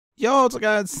Yo, what's up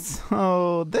guys?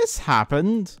 So this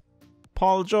happened.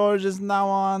 Paul George is now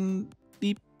on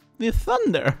the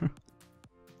Thunder.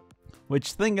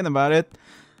 Which, thinking about it,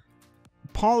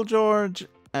 Paul George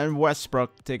and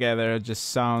Westbrook together just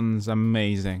sounds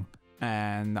amazing.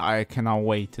 And I cannot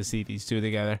wait to see these two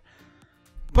together.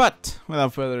 But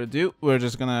without further ado, we're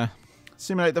just gonna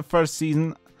simulate the first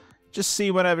season. Just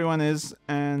see what everyone is,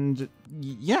 and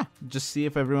yeah, just see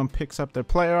if everyone picks up their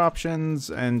player options,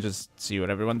 and just see what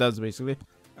everyone does, basically.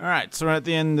 Alright, so we're at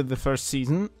the end of the first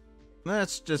season.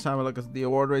 Let's just have a look at the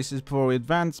award races before we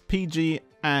advance. PG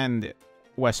and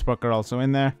Westbrook are also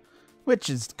in there, which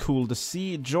is cool to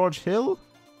see. George Hill?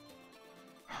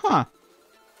 Huh.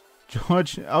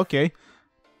 George, okay.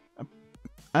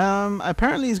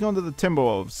 Apparently he's going to the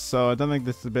Timberwolves, so I don't think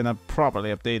this has been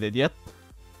properly updated yet.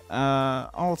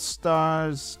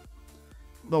 All-Stars.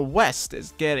 The West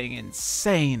is getting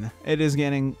insane. It is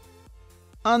getting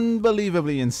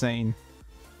unbelievably insane.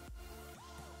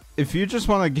 If you just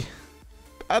want to,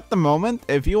 at the moment,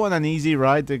 if you want an easy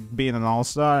ride to being an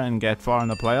All-Star and get far in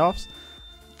the playoffs,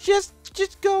 just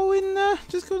go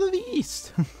to the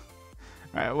East.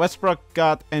 Alright, Westbrook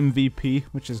got MVP,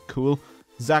 which is cool.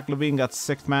 Zach LaVine got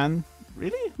 6th man.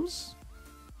 Really? Who's...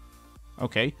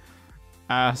 Okay.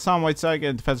 Sam Whiteside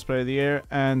getting Defensive Player of the Year,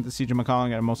 and CJ McCollum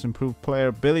getting Most Improved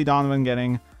Player. Billy Donovan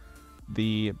getting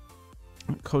the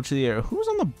Coach of the Year. Who's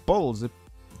on the Bulls?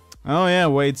 Oh yeah,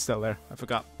 Wade's still there. I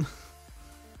forgot.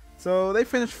 So they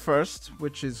finished first,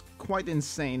 which is quite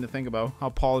insane to think about how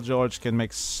Paul George can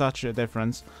make such a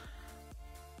difference.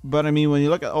 But I mean, when you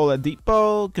look at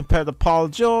Oladipo compared to Paul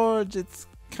George, it's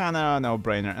kind of a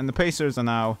no-brainer. And the Pacers are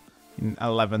now in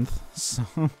 11th, so...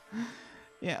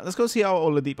 Yeah, let's go see how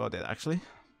Oladipo did, actually.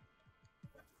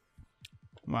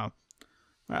 Wow.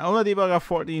 Right, Oladipo got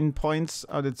 14 points.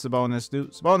 How did Sabonis do?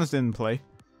 Sabonis didn't play.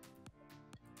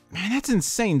 Man, that's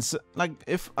insane. So, like,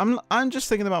 if I'm just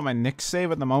thinking about my Knicks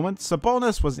save at the moment.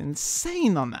 Sabonis was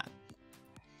insane on that.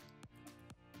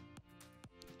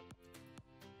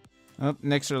 Oh,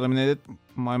 Knicks are eliminated.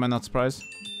 Why am I not surprised?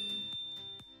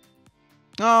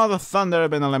 Oh, the Thunder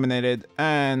have been eliminated,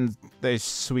 and they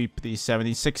sweep the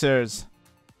 76ers.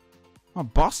 Oh,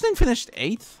 Boston finished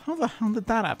 8th? How the hell did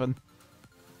that happen?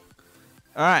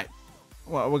 Alright.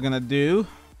 What we're gonna do...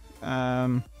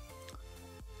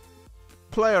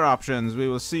 player options. We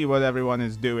will see what everyone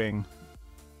is doing.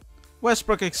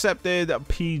 Westbrook accepted.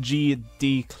 PG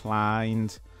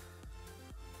declined.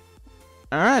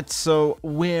 Alright, so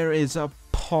where is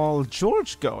Paul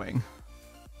George going?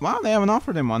 Wow, they haven't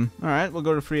offered him one. Alright, we'll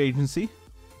go to free agency.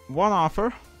 One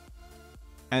offer.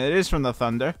 And it is from the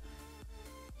Thunder.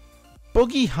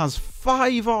 Boogie has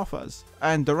 5 offers,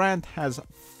 and Durant has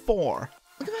 4.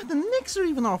 Look at that, the Knicks are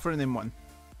even offering him one.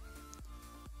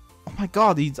 Oh my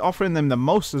god, he's offering them the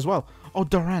most as well. Oh,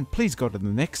 Durant, please go to the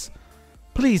Knicks.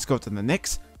 Please go to the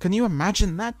Knicks. Can you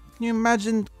imagine that? Can you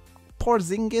imagine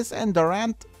Porzingis and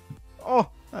Durant? Oh,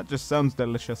 that just sounds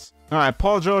delicious. Alright,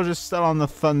 Paul George is still on the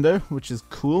Thunder, which is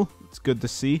cool. It's good to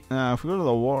see. If we go to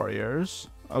the Warriors...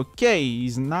 Okay,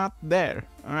 he's not there.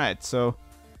 Alright, so...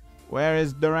 Where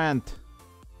is Durant?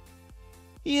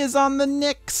 He is on the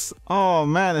Knicks! Oh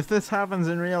man, if this happens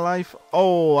in real life,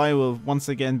 oh, I will once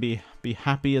again be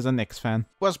happy as a Knicks fan.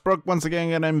 Westbrook once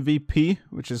again got MVP,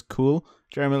 which is cool.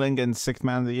 Jeremy Lin getting 6th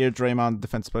man of the year. Draymond,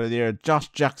 Defensive Player of the Year. Josh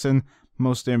Jackson,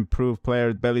 Most Improved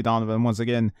Player. Billy Donovan once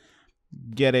again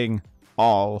getting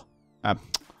all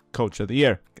Coach of the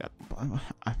Year.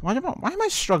 Why am I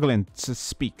struggling to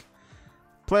speak?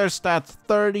 Player stats,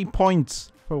 30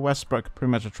 points for Westbrook. Pretty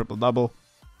much a triple-double.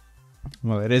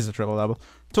 Well, it is a triple-double.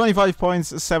 25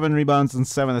 points, 7 rebounds, and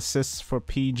 7 assists for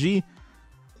PG.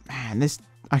 Man,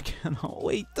 I cannot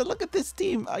wait to look at this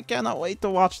team. I cannot wait to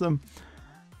watch them.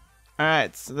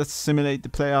 Alright, so let's simulate the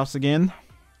playoffs again.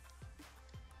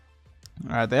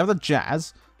 Alright, they have the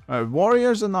Jazz.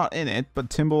 Warriors are not in it, but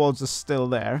Timberwolves is still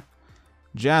there.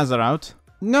 Jazz are out.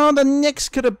 No, the Knicks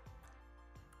could have...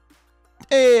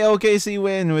 Hey, OKC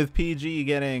win with PG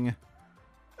getting...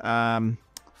 Finals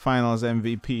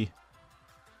MVP.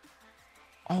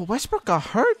 Oh, Westbrook got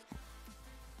hurt?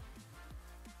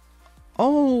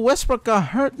 Oh, Westbrook got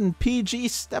hurt and PG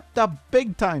stepped up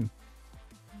big time.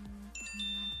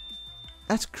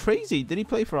 That's crazy. Did he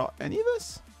play for any of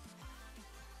this?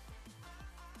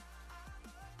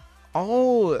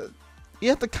 Oh, you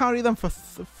have to carry them for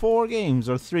 4 games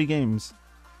or 3 games.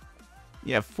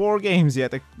 Yeah, 4 games you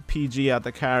had to, PG had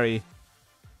to carry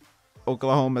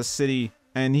Oklahoma City.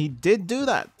 And he did do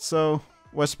that. So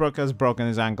Westbrook has broken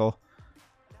his ankle.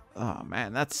 Oh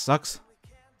man, that sucks.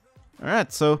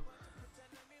 Alright, so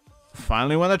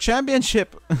finally won a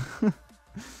championship.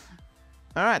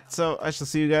 Alright, so I shall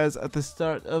see you guys at the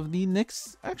start of the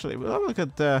next... Actually, we'll have a look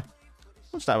at...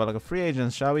 What's that? We'll look at free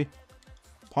agents, shall we?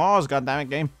 Pause, goddammit,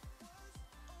 game.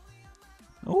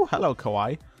 Oh, hello,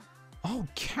 Kawhi. Oh,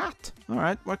 Cat.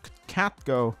 Alright, where could Cat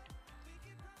go?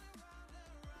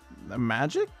 The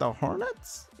Magic? The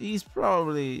Hornets? He's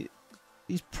probably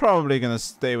gonna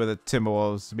stay with the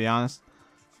Timberwolves, to be honest.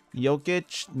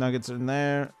 Jokic, Nuggets are in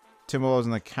there. Timberwolves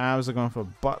and the Cavs are going for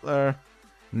Butler.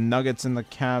 Nuggets and the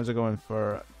Cavs are going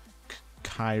for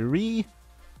Kyrie.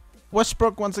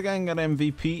 Westbrook once again got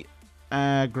MVP.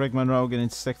 Greg Monroe getting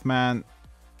 6th man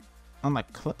on the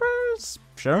Clippers.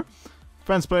 Sure.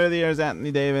 Defense player of the year is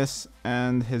Anthony Davis,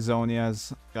 and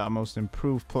Hezonia's got most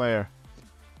improved player.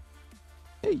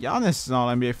 Hey, Giannis is an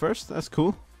All-NBA first. That's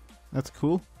cool. That's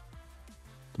cool.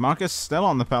 DeMarcus still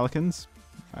on the Pelicans.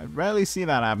 I rarely see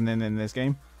that happening in this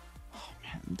game. Oh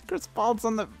man, Chris Paul's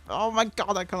on the... Oh my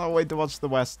god, I cannot wait to watch the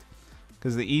West.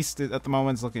 Because the East at the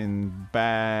moment is looking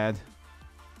bad.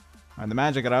 Alright, the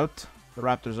Magic are out. The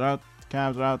Raptors are out. The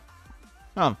Cavs are out.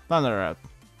 Oh, Thunder are out.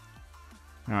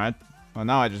 Alright. Well,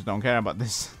 now I just don't care about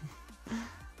this.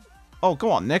 Oh, come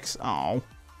on, Knicks. Oh.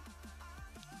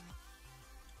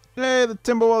 Hey, the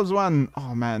Timberwolves won.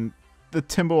 Oh man, the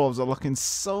Timberwolves are looking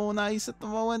so nice at the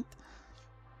moment.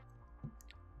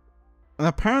 And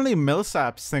apparently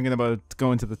Millsap's thinking about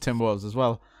going to the Timberwolves as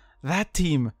well. That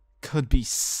team could be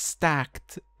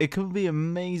stacked. It could be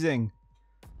amazing.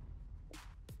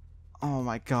 Oh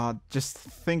my god, just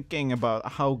thinking about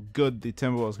how good the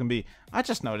Timberwolves can be. I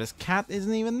just noticed Cat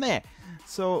isn't even there.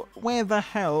 So where the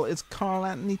hell is Karl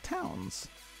Anthony Towns?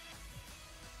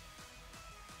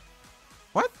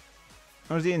 What?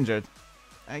 Or is he injured?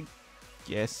 I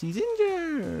guess he's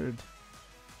injured.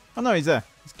 Oh no, he's there.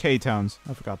 It's K Towns.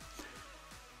 I forgot.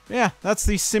 Yeah, that's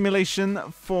the simulation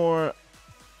for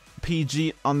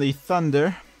PG on the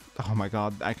Thunder. Oh my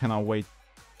god, I cannot wait.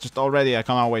 Just already, I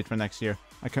cannot wait for next year.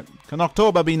 Can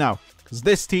October be now? Because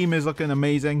this team is looking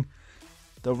amazing.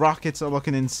 The Rockets are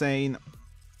looking insane.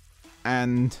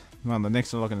 And, well, the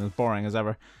Knicks are looking as boring as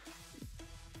ever.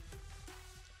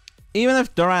 Even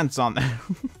if Durant's on there,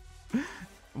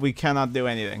 we cannot do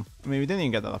anything. I mean, we didn't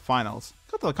even get to the finals.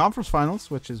 Got to the conference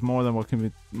finals, which is more than what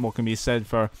can be said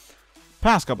for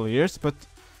past couple of years. But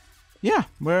yeah,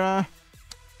 we're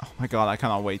oh my god, I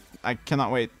cannot wait. I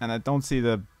cannot wait, and I don't see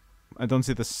the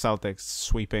Celtics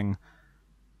sweeping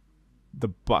the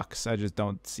Bucks. I just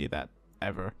don't see that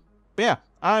ever. But yeah,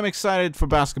 I'm excited for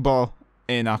basketball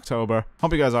in October.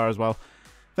 Hope you guys are as well.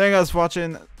 Thank you guys for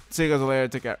watching. See you guys later.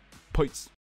 Take care. Peace.